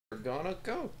gonna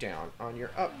go down on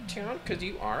your uptown because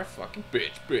you are a fucking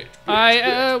bitch.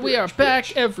 We are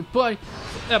back, everybody.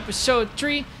 Episode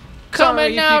 3,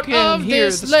 coming out of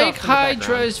this Lake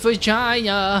Hydra's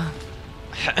vagina.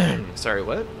 Sorry,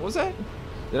 what was that?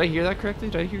 Did I hear that correctly?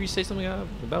 Did I hear you say something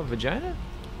about vagina?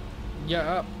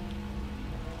 Yeah.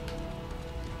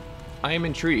 I am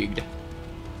intrigued.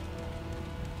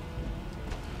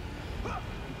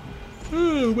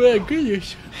 Oh my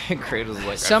goodness. Kratos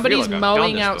like, somebody's like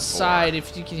mowing outside.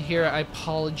 If you can hear it, I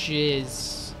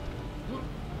apologize.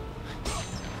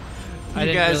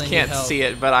 You guys can't see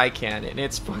it, but I can, and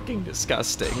it's fucking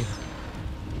disgusting.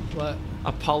 What?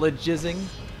 Apologizing?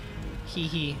 Hee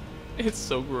hee. It's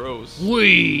so gross.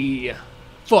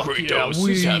 Fuck Kratos yeah,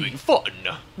 is having fun.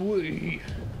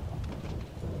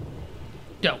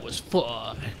 That was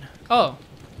fun. Oh.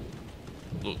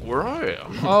 Look where I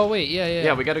am. Oh wait, yeah.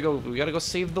 Yeah, we gotta go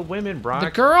save the women, Brock.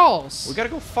 The girls. We gotta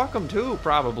go fuck them too,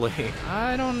 probably.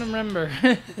 I don't remember.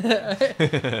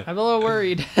 I'm a little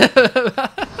worried.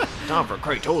 Time for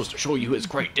Kratos to show you his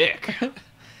great dick.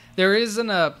 There isn't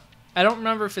a. I don't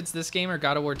remember if it's this game or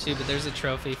God of War 2, but there's a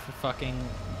trophy for fucking.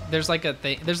 There's like a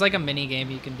thing. There's like a mini game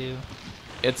you can do.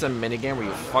 It's a mini game where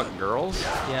you fuck girls.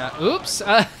 Yeah. Oops.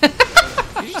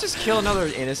 You should just kill another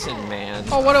innocent man.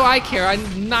 Oh, what do I care? I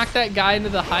knocked that guy into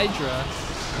the Hydra.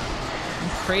 I'm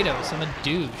Kratos. I'm a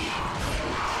douche.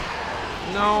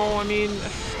 No, I mean,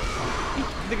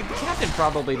 the captain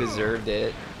probably deserved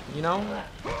it, you know?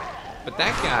 But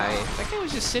that guy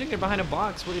was just sitting there behind a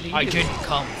box. What did he do? I didn't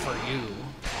come for you.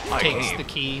 Takes the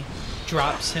key,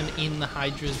 drops him in the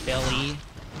Hydra's belly.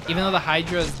 Even though the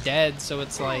Hydra's dead, so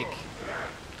it's like,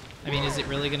 I mean, is it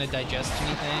really gonna digest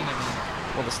anything? I mean.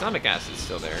 Well, the stomach acid's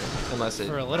still there, unless it...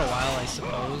 For a little while, I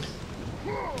suppose.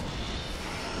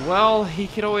 Well, he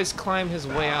could always climb his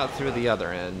way out through the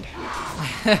other end.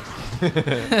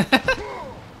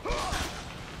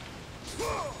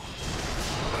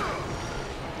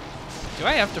 Do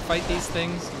I have to fight these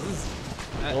things?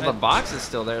 Well, the box is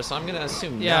still there, so I'm gonna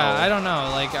assume no. Yeah, I don't know.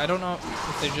 Like, I don't know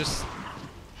if they're just...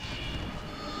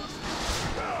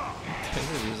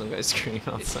 There's some guy screaming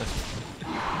outside.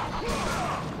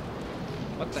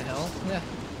 What the hell? Yeah.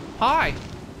 Hi.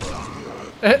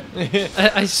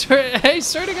 I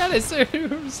swear to God, I swear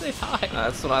to say hi.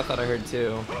 That's what I thought I heard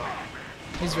too.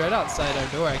 He's right outside our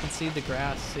door. I can see the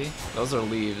grass. See? Those are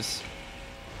leaves.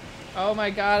 Oh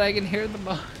my God, I can hear them.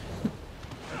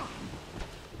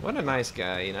 What a nice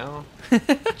guy, you know.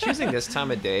 Choosing this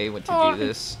time of day when to do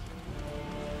this.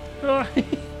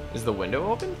 Is the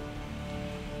window open?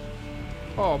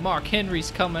 Oh, Mark Henry's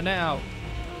coming out.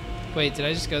 Wait, did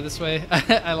I just go this way?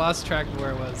 I lost track of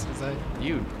where it was.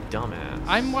 You dumbass.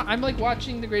 I'm like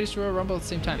watching the Greatest Royal Rumble at the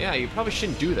same time. Yeah, you probably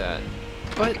shouldn't do that.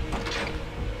 But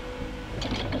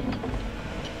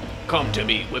come to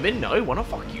me, women. I wanna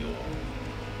fuck you.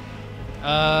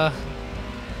 Oh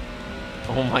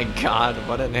my God,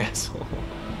 what an asshole.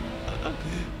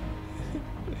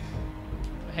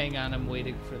 Hang on, I'm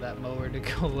waiting for that mower to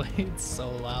go away. It's so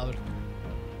loud.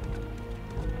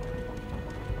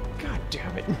 God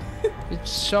damn it.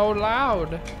 It's so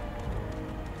loud.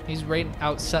 He's right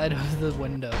outside of the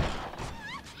window.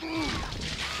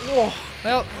 Oh,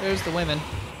 well, there's the women.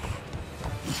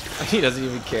 He doesn't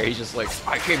even care. He's just like,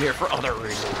 I came here for other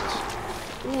reasons.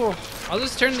 Ooh. I'll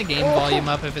just turn the game volume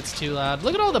up if it's too loud.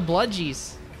 Look at all the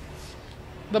bludgies.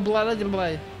 The blood.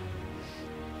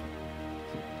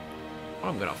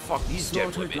 I'm gonna fuck these dead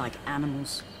women. Slaughtered like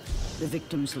animals, the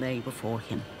victims lay before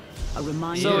him. A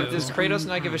reminder. So does Kratos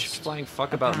not give a flying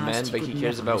fuck about men, but he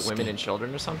cares about women and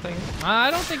children or something?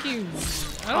 I don't think he.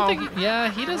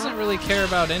 Yeah, he doesn't really care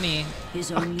about any.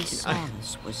 His only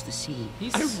solace was the sea.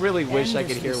 I really wish I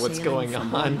could hear what's going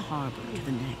on. One harbor to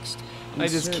the next. I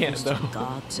just can't though. The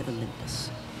gods of Olympus.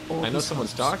 I know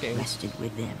someone's talking. Rested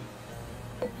with them.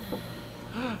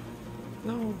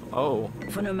 No. Oh.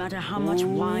 For no matter how much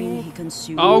wine he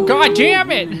consumed. Oh God damn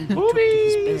it!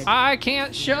 Boobies! I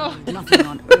can't show. Nothing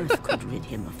on earth could rid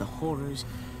him of the horrors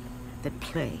that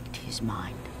plagued his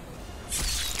mind.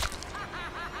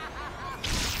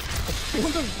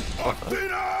 What the fuck?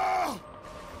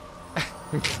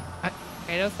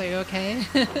 Kratos, are you okay?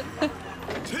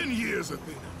 10 years,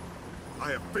 Athena.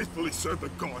 I have faithfully served the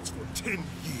gods for 10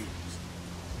 years.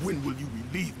 When will you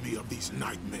relieve me of these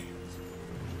nightmares?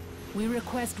 We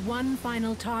request one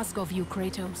final task of you,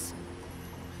 Kratos.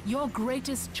 Your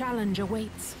greatest challenge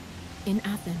awaits in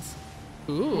Athens.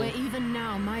 Ooh. Where even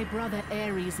now my brother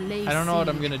Ares lays I don't know what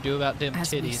I'm gonna do about them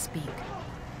as we titties. speak.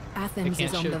 Athens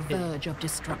is on the verge of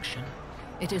destruction.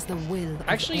 It is the will of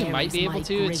Actually, you might be Ares, able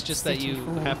to. my It's just great that you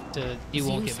city. have to. You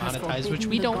won't get Zeus has monetized, which forbidden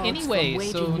we the don't gods anyway. from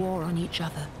waging So war on each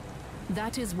other.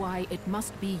 That is why it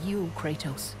must be you,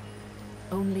 Kratos.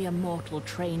 Only a mortal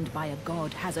trained by a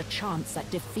god has a chance at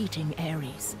defeating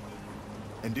Ares.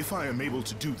 And if I am able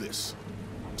to do this,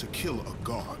 to kill a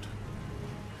god,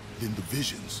 then the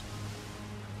visions,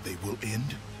 they will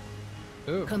end?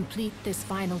 Ooh. Complete this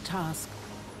final task,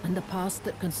 and the past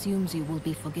that consumes you will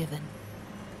be forgiven.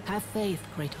 Have faith,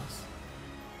 Kratos.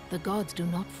 The gods do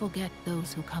not forget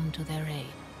those who come to their aid.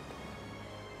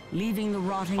 Leaving the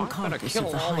rotting I'm gonna carcass kill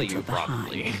of the all of Hydra you,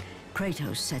 probably. behind,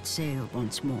 Kratos set sail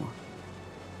once more.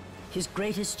 His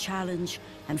greatest challenge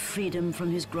and freedom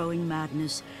from his growing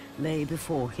madness lay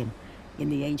before him in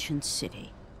the ancient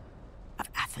city of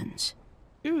Athens.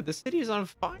 Dude, the city is on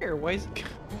fire. Why is it...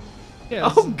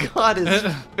 Yeah, Oh god, his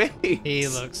face. he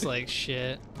looks like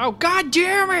shit. Oh god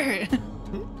damn it!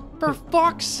 For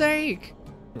fuck's sake!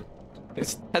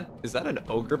 Is that an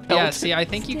ogre pelt? Yeah, see, I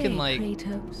think you can like.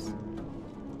 Kratos.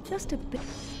 Just a bit.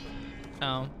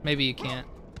 Oh, maybe you can't.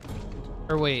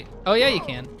 Or wait. Oh yeah, you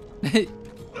can.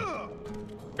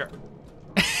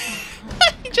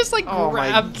 He just like Oh my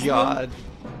grabs them. god.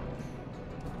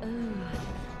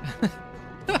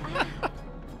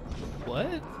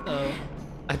 What? Oh.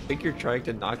 I think you're trying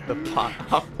to knock the pot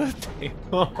off the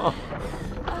table.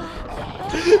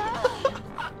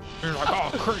 You're like,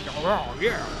 oh, oh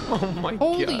yeah. Oh my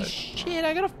Holy god. shit!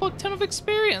 I got a fuck ton of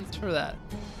experience for that.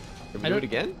 Can I we do don't- it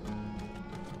again?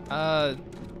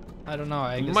 I don't know.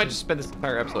 I We guess might just spend this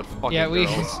entire episode fucking yeah,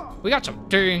 girls. we got some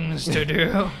things to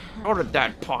do. How did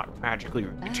that pot magically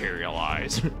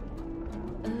materialize?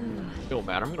 Feel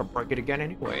bad, I'm gonna break it again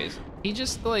anyways. He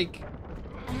just like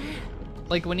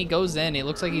when he goes in, it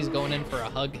looks like he's going in for a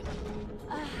hug.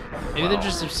 Maybe they're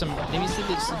just some. Maybe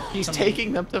there's some. He's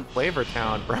taking them to Flavor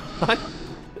Town, bro.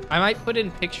 I might put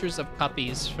in pictures of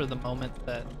puppies for the moment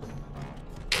that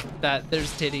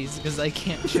there's titties because I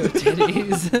can't show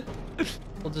titties.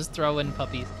 We'll just throw in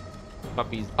puppies.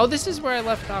 Puppies. Oh, this is where I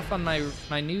left off on my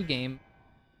new game,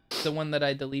 the one that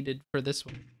I deleted for this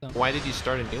one. So, Why did you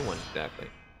start a new one exactly?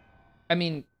 I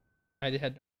mean, I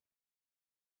had.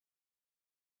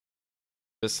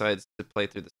 Besides to play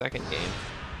through the second game.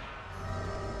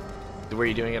 Were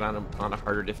you doing it on a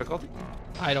harder difficulty?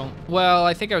 I don't. Well,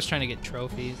 I think I was trying to get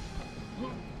trophies.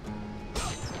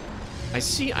 I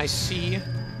see.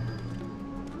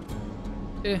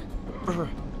 Eh.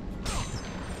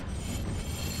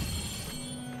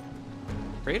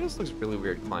 Kratos looks really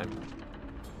weird climbing.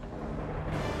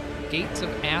 Gates of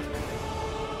Athens.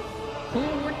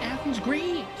 Oh, we're in Athens,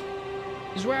 great.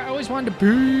 This is where I always wanted to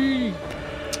be.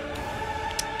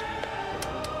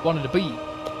 Wanted to be.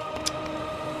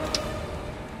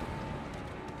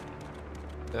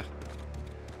 Ugh.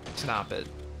 Stop it,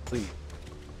 please.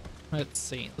 Let's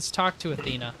see. Let's talk to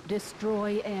Athena.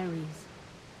 Destroy Ares,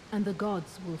 and the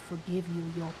gods will forgive you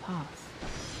your past.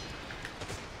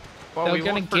 Well, They're we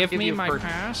gonna won't give forgive me you my for-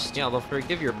 past? Yeah, they'll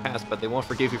forgive your past, but they won't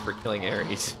forgive you for killing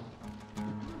Ares.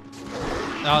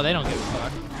 Oh, they don't give a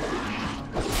fuck.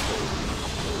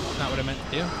 Not what I meant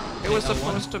to do. It was That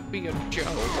one. supposed to be a joke.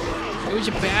 It was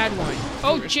a bad one.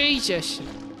 Oh, Jesus.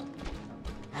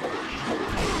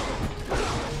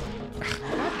 God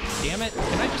damn it.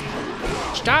 Can I just...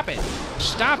 Stop it.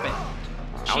 Stop it.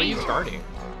 How are you Jeez. starting?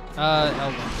 L1.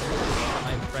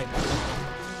 I'm right.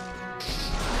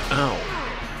 Oh.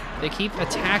 They keep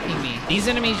attacking me. These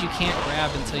enemies you can't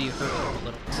grab until you hurt them a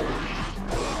little. So,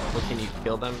 Well, can you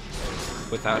kill them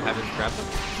without having to grab them?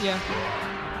 yeah.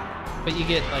 But you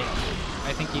get, like...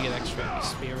 I think you get extra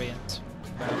experience.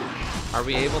 Are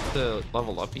we able to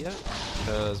level up yet?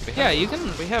 Because we have, Yeah, you can...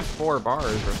 We have 4 bars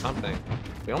or something.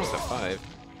 We almost have 5.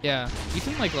 Yeah, you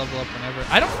can like level up whenever.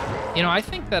 I don't, you know, I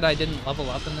think that I didn't level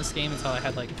up in this game until I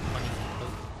had like 20.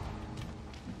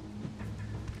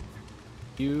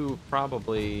 You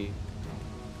probably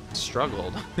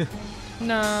struggled.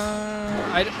 No,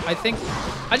 I think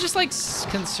I just like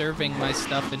conserving my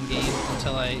stuff in game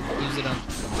until I use it on,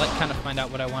 like, kind of find out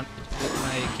what I want to do with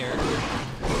my character.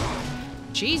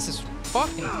 Jesus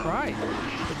fucking Christ.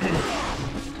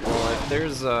 Well, if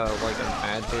there's like a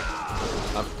magic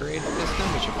upgrade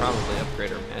system, we should probably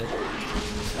upgrade our magic.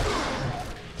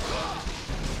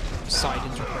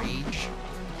 Poseidon's rage.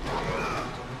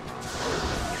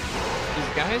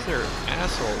 These guys are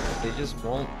assholes. They just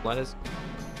won't let us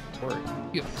work.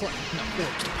 You have collected enough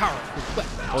forged powerful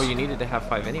weapons. Oh, you needed to have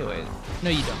 5 anyways. No,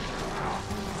 you don't.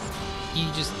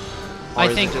 You just. Or I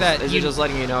is think it just, that is you it just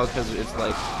letting you know because it's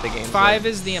like the game. 5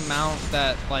 is the amount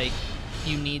that like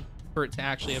you need for it to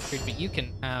actually upgrade, but you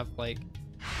can have like,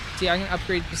 see, I can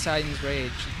upgrade Poseidon's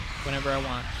Rage whenever I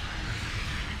want,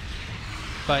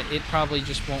 but it probably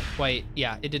just won't quite,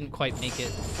 yeah, it didn't quite make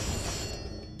it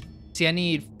See, I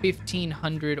need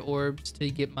 1,500 orbs to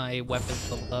get my weapons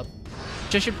leveled up.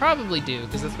 Which I should probably do,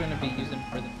 because that's what I'm going to be using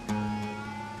for the...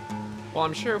 Well,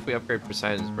 I'm sure if we upgrade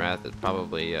Poseidon's Wrath, it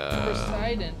probably,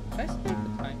 Poseidon. Did I start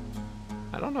the time?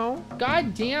 I don't know.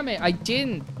 God damn it, I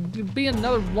didn't. It'd be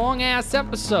another long-ass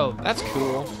episode. That's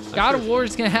cool. God of War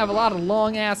is going to have a lot of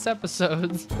long-ass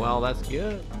episodes. Well, that's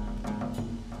good.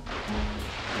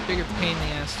 Bigger pain in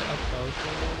the ass to upload.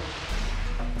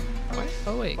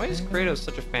 Oh, wait. Why is Kratos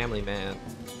such a family man?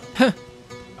 I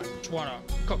just want to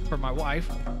cook for my wife.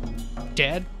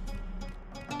 Dad.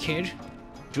 Kid.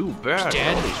 Too bad.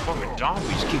 Dad. All these fucking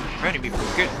zombies keep preventing me from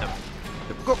getting them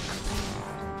to cook.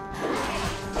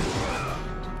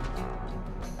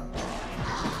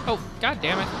 Oh, god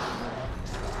damn it.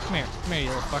 Come here, you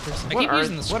little fuckers. I keep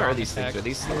using the What are strong these attack. things? Are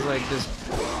these things like just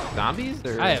zombies?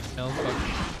 Or? I have no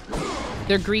fucking...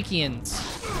 They're Greekians.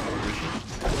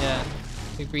 Yeah,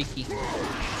 they're Greeky.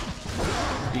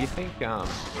 Do you think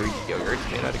Greek yogurt's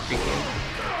made out of Greekian?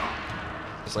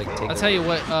 Just like take I'll tell you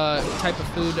what type of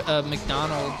food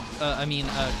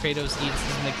Kratos eats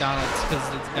is McDonald's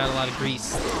because it's got a lot of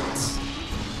grease.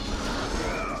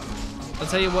 I'll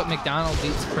tell you what McDonald's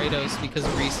eats Kratos because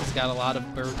Greece has got a lot of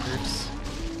burgers.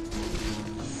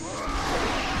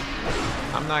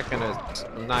 I'm not gonna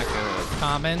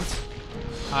Comment.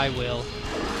 I will.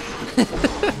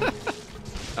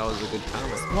 That was a good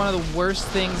comment. One of the worst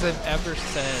things I've ever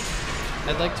said.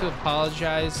 I'd like to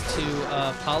apologize to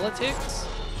politics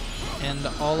and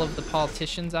all of the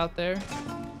politicians out there.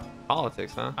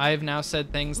 Politics, huh? I have now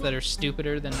said things that are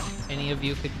stupider than any of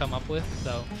you could come up with,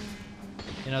 so,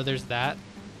 you know, there's that.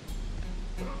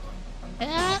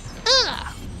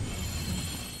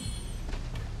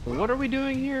 What are we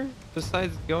doing here?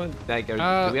 Besides going, like, do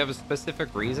we have a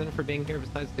specific reason for being here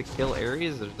besides to kill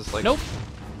Ares, or just like Nope.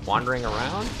 wandering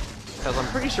around? Because I'm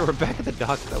pretty sure we're back at the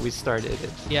dock that we started.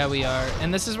 Yeah, we are.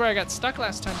 And this is where I got stuck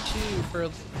last time, too,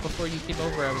 before you came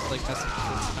over. I was like, messing with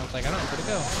this, and I was like, I don't know where to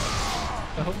go.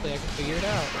 So hopefully I can figure it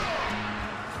out.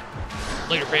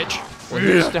 Later, bitch. We're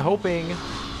just hoping.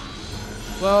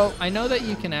 Well, I know that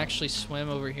you can actually swim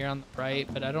over here on the right,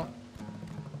 but I don't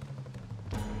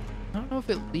know if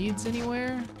it leads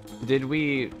anywhere. Did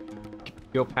we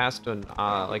go past an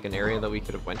like an area that we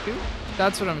could have went to?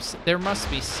 That's what I'm. There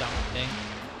must be something.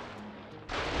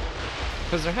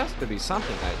 Because there has to be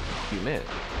something that you missed.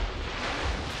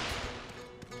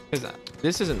 Because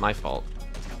this isn't my fault.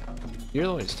 You're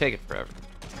the one who's taking forever.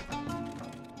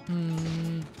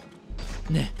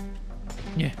 Nah.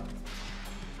 Yeah.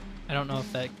 I don't know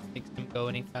if that makes him go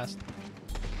any faster.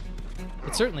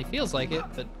 It certainly feels like it,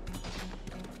 but...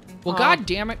 Well, god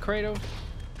damn it, Kratos.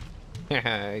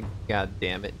 God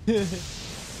damn it.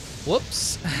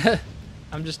 Whoops.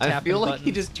 I'm just tapping I feel like buttons.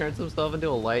 he just turns himself into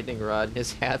a lightning rod and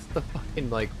his hat's the fucking,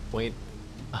 like, point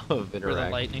of interaction. Where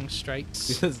the lightning strikes.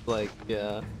 Just like,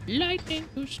 yeah. Lightning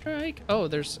to strike. Oh,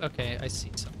 there's... Okay, I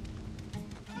see something.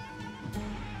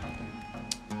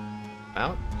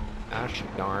 Out? Gosh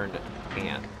darn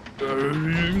man.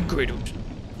 Kratos.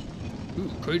 Ooh,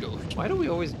 Kratos. Why do we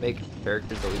always make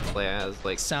characters that we play as,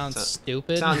 like... Sounds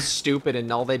stupid. Sounds stupid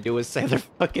and all they do is say their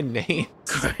fucking name.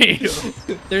 Kratos.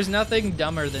 There's nothing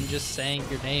dumber than just saying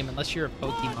your name unless you're a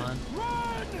Pokemon.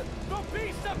 Run! The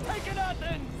beasts have taken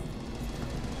Athens!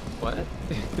 What?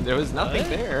 There was nothing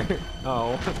there.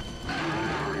 Oh.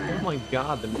 Oh my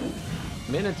god, the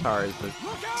Minotaur is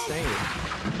insane.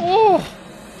 Oh!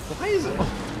 Why is it...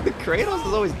 the Kratos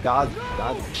is always God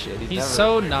shit. He's never...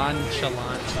 so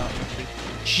nonchalant about it.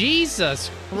 Jesus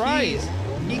Christ!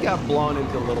 He got blown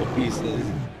into little pieces.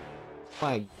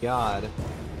 My god.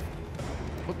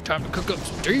 What time to cook up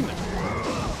some demon?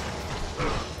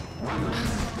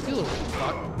 You little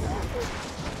fuck.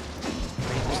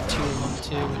 Right, there's two of them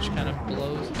too, which kind of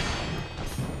blows.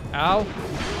 Ow!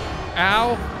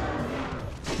 Ow!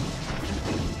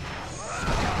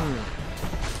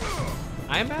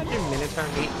 I imagine Minotaur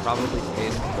meat probably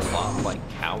tastes a lot like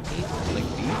cow meat, like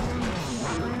beef.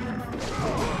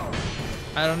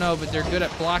 I don't know, but they're good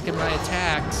at blocking my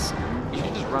attacks. You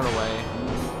should just run away.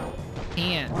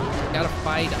 Can't. Gotta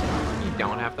fight them. You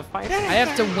don't have to fight I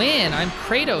have to win. I'm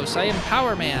Kratos. I am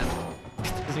Power Man.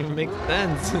 Doesn't even make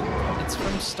sense. It's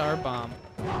from Star Bomb.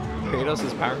 Kratos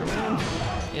is Power Man?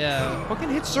 Yeah. Fucking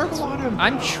hit circle on him.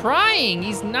 I'm trying.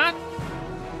 He's not.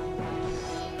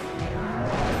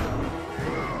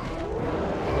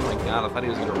 Oh my god, I thought he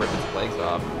was gonna rip his legs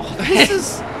off. Oh, this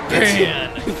is...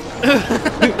 Man.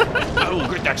 I will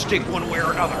get that stink one way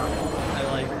or another. I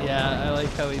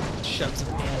like how he shoves his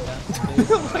hand down.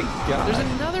 Oh my god. There's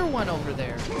another one over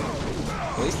there.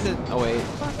 At least it... Oh wait.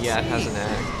 Yeah, it has an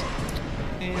act.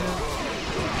 And...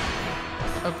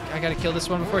 Oh, I gotta kill this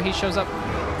one before he shows up.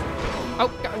 Oh,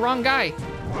 wrong guy.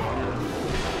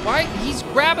 Why? He's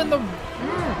grabbing the.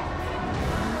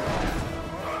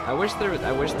 I wish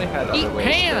they had other Eat ways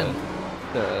pan.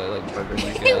 to like murder these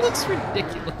It guys. looks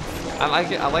ridiculous. I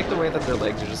like it. I like the way that their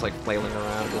legs are just like flailing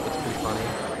around. It looks pretty funny.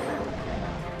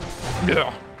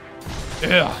 Yeah.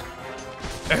 Yeah.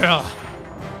 Yeah.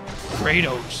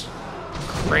 Kratos.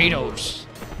 Kratos.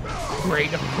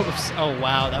 Kratos. Oh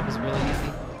wow, that was really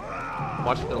easy.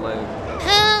 Watch the leg.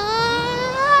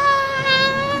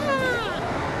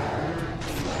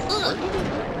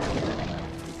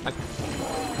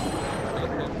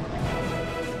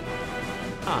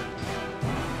 Huh.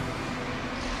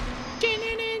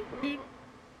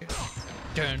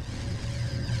 Turn.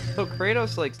 So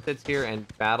Kratos like sits here and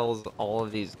battles all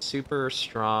of these super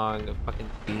strong fucking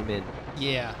demons,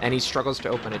 Yeah. and he struggles to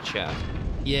open a chest.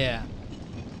 Yeah.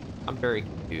 I'm very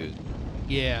confused.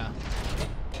 Yeah.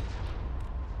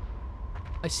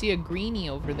 I see a greenie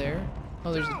over there.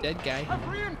 Oh, there's a dead guy. Have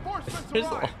reinforcements There's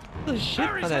arrived. a shit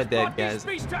Ares ton has of dead brought these guys.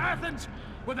 beasts to Athens.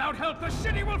 Without help, the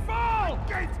city will fall.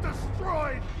 Gates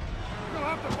destroyed. You'll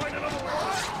have to find another way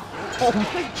out. Oh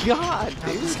my god,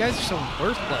 God, these guys are so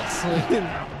worthless.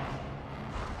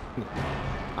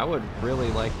 I would really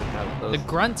like to have those. The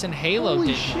grunts in Halo Holy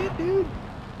did shit, dude!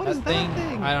 What is that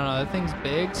thing? I don't know. That thing's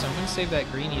big, so I'm gonna save that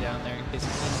greenie down there in case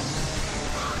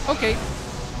it's. Okay.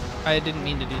 I didn't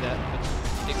mean to do that, but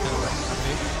it kind of worked for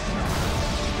me.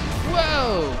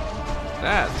 Whoa!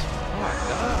 That's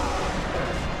fucked up.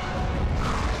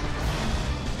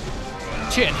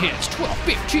 10 hits, 12,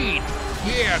 15.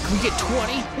 Yeah, can we get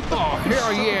 20? Oh,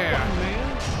 hell yeah.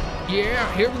 Yeah,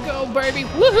 here we go, baby.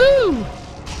 Woohoo!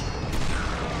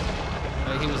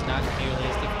 He was not nearly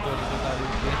as difficult as I thought he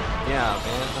would be. Yeah,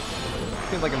 man.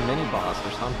 Feels like a mini boss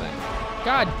or something.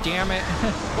 God damn it.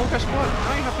 Well, guess what?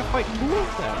 Now you have to fight two of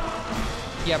them.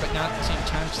 Yeah, but not at the same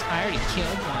time, 'cause I already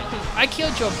killed one. I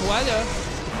killed your brother.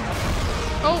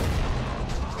 Oh!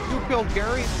 You killed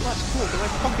Gary? That's cool, because I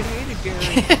fucking hated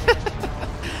Gary.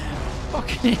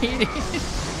 Fucking hate it.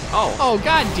 Oh. Oh,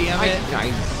 god damn it.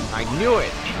 I knew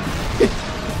it.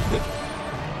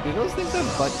 Do those things have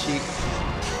butt cheeks?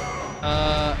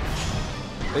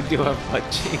 They do have butt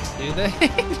cheeks. Do they?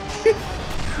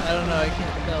 I don't know, I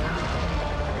can't tell.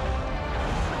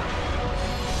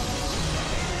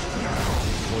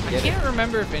 We'll I get can't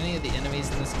remember if any of the enemies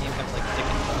in this game have like dick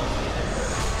and balls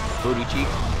either. Booty cheek.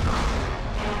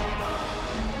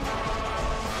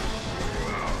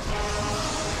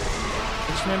 I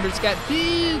just remember it's got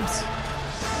boobs!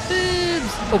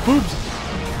 Boobs! Oh, boobs!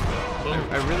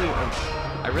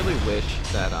 I really wish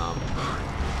that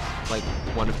like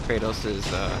one of Kratos's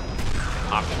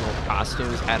optional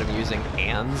costumes had him using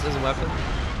hands as a weapon.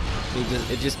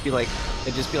 It'd just be like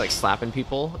slapping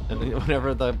people, and then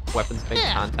whenever the weapons make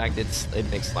contact, it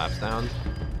makes slap sounds.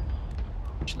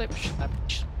 Slap, slap.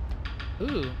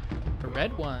 Ooh, a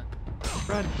red one.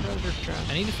 Red treasure chest.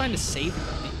 I need to find a safe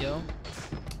video.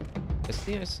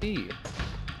 I see.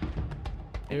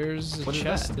 There's a What is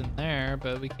chest that? in there,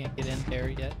 but we can't get in there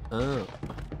yet. Oh.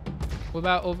 What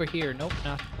about over here? Nope,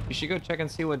 nothing. You should go check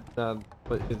and see what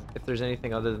if there's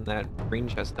anything other than that green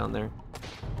chest down there.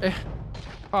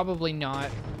 Probably not.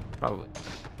 Probably.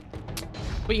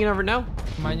 But you never know.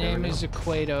 My You never name know. is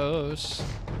Aquatos.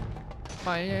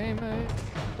 My name is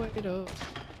Aquatos.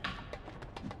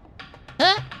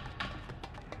 Huh?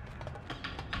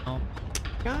 Oh.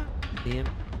 God damn.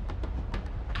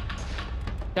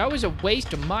 That was a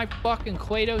waste of my fucking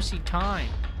Quatosy time.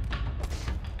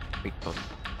 Kratos.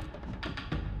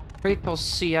 Kratos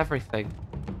see everything.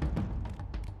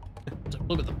 It's like,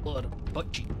 look at the blood on my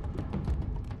butt cheek.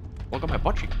 Look at my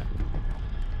butt cheek.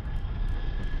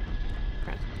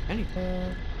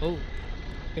 Anything. Oh.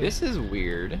 Okay. This is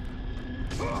weird.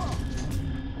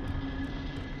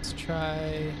 Let's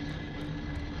try.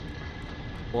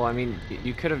 Well, I mean,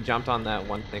 you could have jumped on that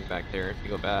one thing back there if you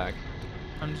go back.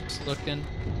 I'm just looking.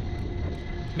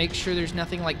 Make sure there's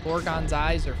nothing like Gorgon's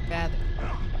eyes or feather.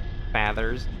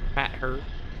 Fathers. Fat her.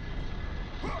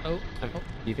 Oh. Do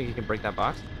you think you can break that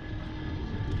box?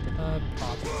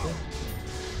 Probably.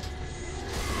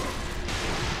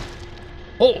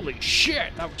 Holy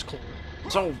shit, that was close.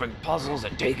 Solving puzzles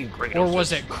and taking Kratos. Or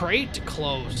was it crate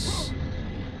close?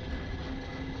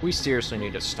 We seriously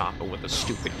need to stop it with the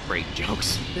stupid crate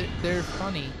jokes. They're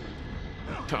funny.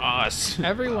 To us.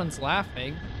 Everyone's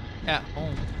laughing at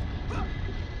home.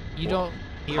 You don't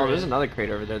hear Oh, there's it. another crate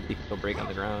over there that you can go break on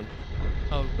the ground.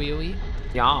 Oh, really?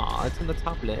 Yeah, it's in the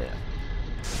top left.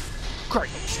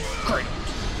 Kratos!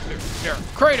 Kratos! There,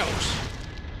 Kratos!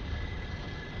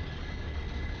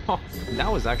 Oh,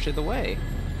 that was actually the way.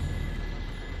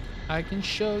 I can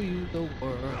show you the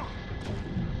world.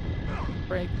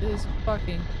 Break this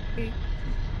fucking gate.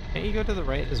 Can't you go to the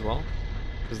right as well?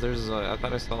 Because there's I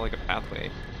thought I saw like a pathway.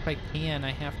 If I can,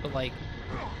 I have to like...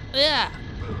 Yeah!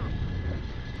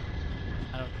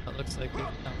 I don't know, it looks like there's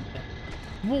something.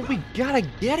 Well, we gotta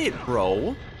get it,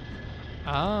 bro.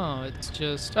 Oh, it's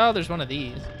just... Oh, there's one of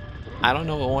these. I don't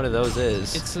know what one of those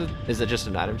is. It's a... Is it just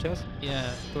an item chest?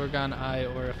 Yeah, Thorgon eye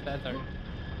or a feather.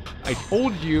 I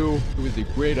told you it was a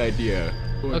great idea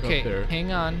going up Okay, there.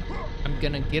 hang on. I'm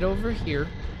gonna get over here.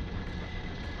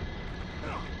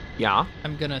 Yeah.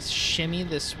 I'm gonna shimmy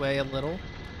this way a little.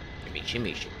 Shimmy,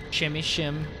 shimmy, shimmy. Shimmy,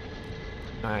 shim.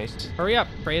 Nice. Hurry up,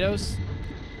 Kratos.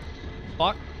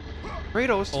 Fuck.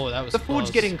 Kratos. Oh, that was the food's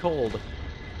close. getting cold.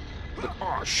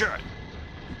 Oh shit.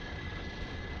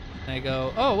 And I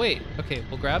go, oh wait, okay,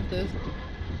 we'll grab this.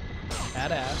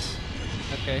 Badass.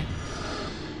 Okay.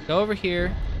 Go over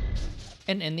here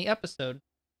and end the episode.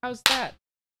 How's that?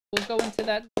 We'll go into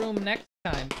that room next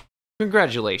time.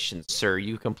 Congratulations, sir.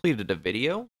 You completed a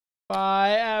video.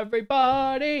 Bye,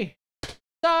 everybody.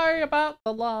 Sorry about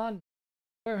the lawn.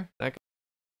 That